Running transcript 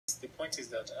point is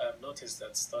that I've noticed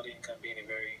that studying can be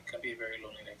a very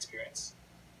lonely experience.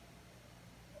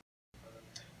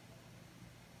 And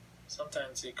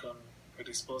sometimes it can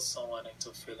predispose someone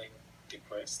into feeling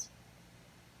depressed.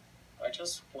 I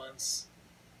just want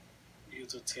you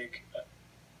to take.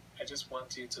 I just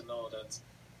want you to know that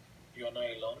you are not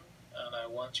alone, and I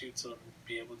want you to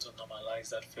be able to normalize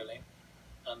that feeling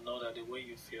and know that the way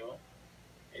you feel,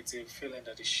 it's a feeling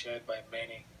that is shared by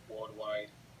many worldwide,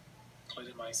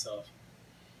 including myself.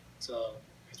 So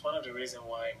it's one of the reasons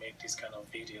why I make these kind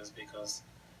of videos, because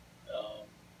um,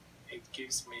 it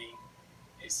gives me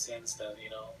a sense that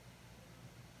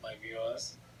my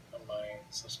viewers and my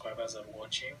subscribers are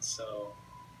watching. So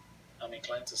I'm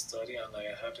inclined to study, and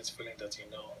I have this feeling that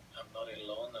I'm not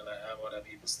alone, and I have other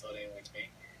people studying with me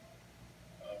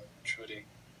through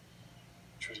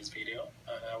this video.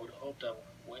 And I would hope that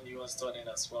when you are studying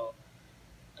as well,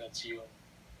 that you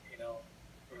know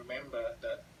remember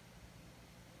that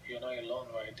you're not alone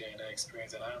right there in that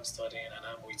experience, and I'm studying and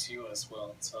I'm with you as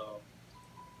well. So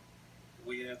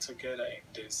we are together in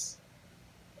this,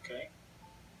 okay?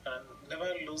 And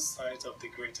never lose sight of the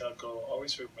greater goal.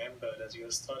 Always remember that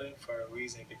you're studying for a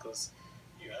reason, because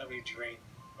you have a dream,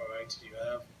 alright? You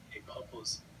have a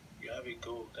purpose, you have a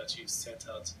goal that you've set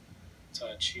out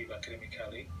to achieve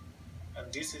academically,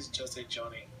 and this is just a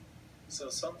journey. So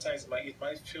sometimes it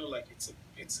might feel like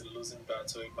it's a losing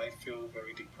battle, it might feel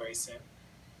very depressing,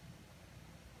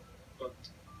 but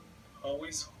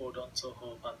always hold on to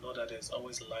hope and know that there's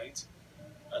always light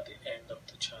at the end of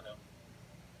the channel.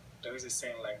 There is a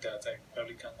saying like that, I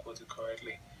probably can't quote it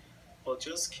correctly, but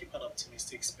just keep an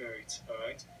optimistic spirit,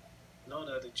 alright? Know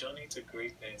that the journey to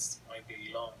greatness might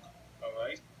be long,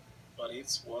 alright? But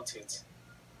it's worth it.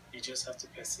 You just have to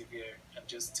persevere and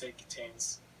just take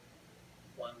things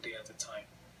one day at a time.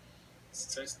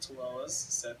 Set 2 hours,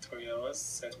 set 3 hours,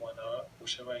 set 1 hour,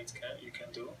 whichever you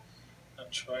can do, and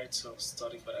try to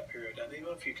study for that period. And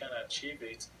even if you can't achieve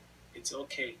it, it's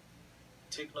okay.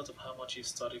 Take note of how much you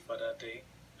study for that day,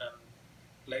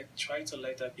 and try to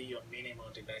let that be your minimum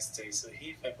the next day. So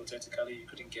if hypothetically you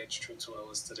couldn't get through 2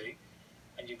 hours today,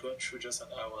 and you got through just an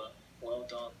hour, well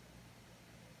done.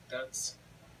 That's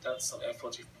some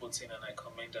effort you've put in, and I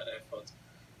commend that effort.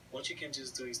 What you can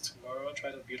just do is tomorrow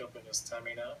try to build up on your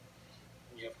stamina,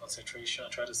 your concentration,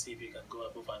 and try to see if you can go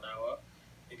above an hour.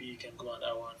 Maybe you can go an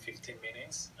hour and 15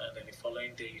 minutes, and then the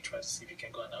following day you try to see if you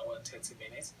can go an hour and 30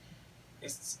 minutes.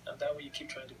 And that way you keep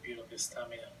trying to build up your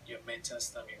stamina, your mental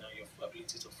stamina, your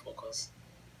ability to focus.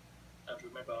 And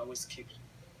remember, always keep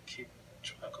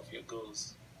track of your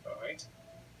goals, alright?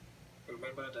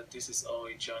 Remember that this is all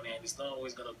a journey, and it's not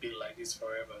always going to be like this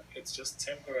forever. It's just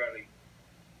temporary.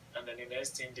 And then the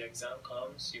next thing, the exam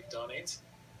comes, you've done it,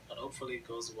 and hopefully it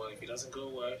goes well. If it doesn't go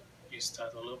well, you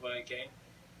start all over again,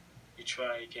 you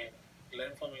try again.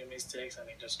 Learn from your mistakes and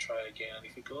then just try again. And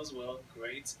if it goes well,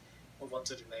 great, move on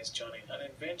to the next journey. And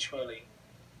eventually,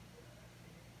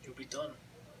 you'll be done.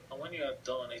 And when you are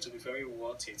done, it will be very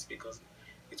worth it, because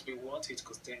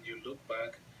then you look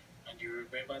back and you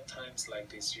remember times like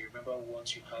this. You remember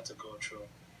what you had to go through,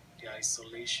 the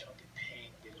isolation, the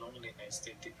pain, the loneliness,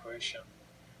 the depression,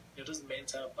 those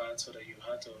mental battles that you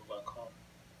had to overcome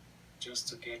just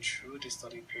to get through the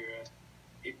study period.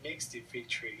 It makes the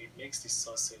victory, it makes the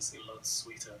success a lot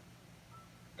sweeter.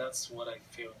 That's what I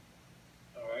feel,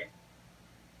 alright?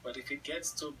 But if it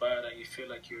gets too bad and you feel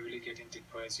like you're really getting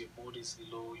depressed, your mood is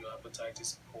low, your appetite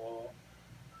is poor,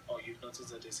 or you've noticed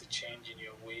that there's a change in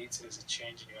your weight, there's a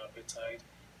change in your appetite,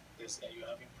 you're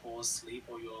having poor sleep,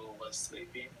 or you're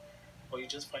oversleeping, or you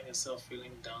just find yourself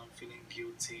feeling down, feeling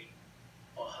guilty,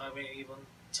 or having even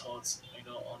thoughts,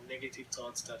 or negative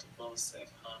thoughts that involve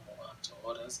self-harm or harm to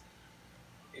others.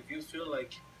 If you feel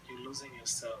like you're losing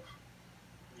yourself,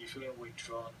 you're feeling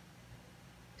withdrawn,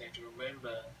 then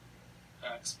remember,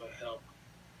 ask for help.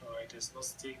 Alright, there's no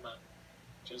stigma.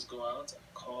 Just go out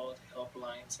and call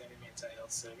helplines, any mental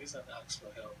health service, and ask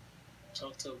for help.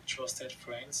 Talk to trusted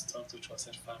friends, talk to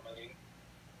trusted family.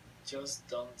 Just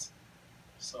don't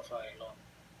suffer alone.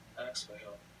 Ask for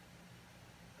help.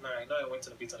 Now, I know I went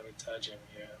a bit on a tangent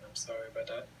here, and I'm sorry about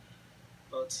that.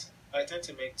 But I tend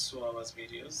to make 2 hours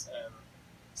videos, and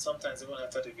sometimes even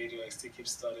after the video I still keep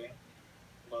studying.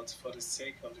 But for the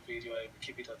sake of the video, I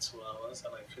keep it at 2 hours,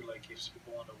 and I feel like if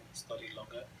people want to study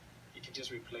longer, you can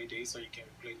just replay this, or you can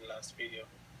replay the last video.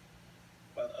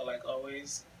 But like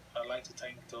always, I'd like to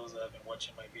thank those that have been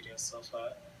watching my videos so far.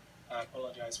 I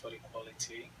apologize for the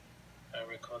quality. I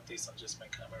record this on just my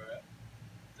camera,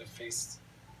 the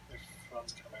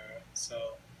front camera,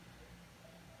 so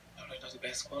probably not the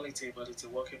best quality, but it's a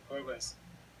work in progress.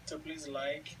 So please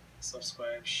like,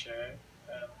 subscribe, share,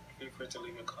 and feel free to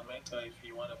leave a comment, or if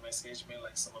you want to message me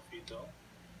like some of you do,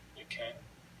 you can.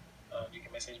 You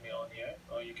can message me on here,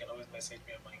 or you can always message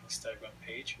me on my Instagram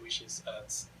page, which is at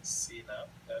CNAP.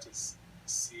 That is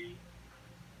C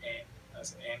N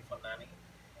as in N for nanny,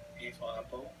 A for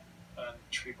apple, and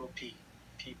triple P,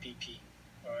 PPP.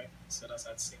 All right, so that's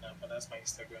at CNAP, and that's my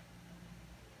Instagram.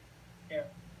 Yeah,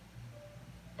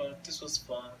 but this was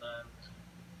fun, and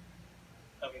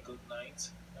have a good night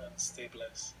and stay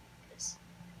blessed. Peace.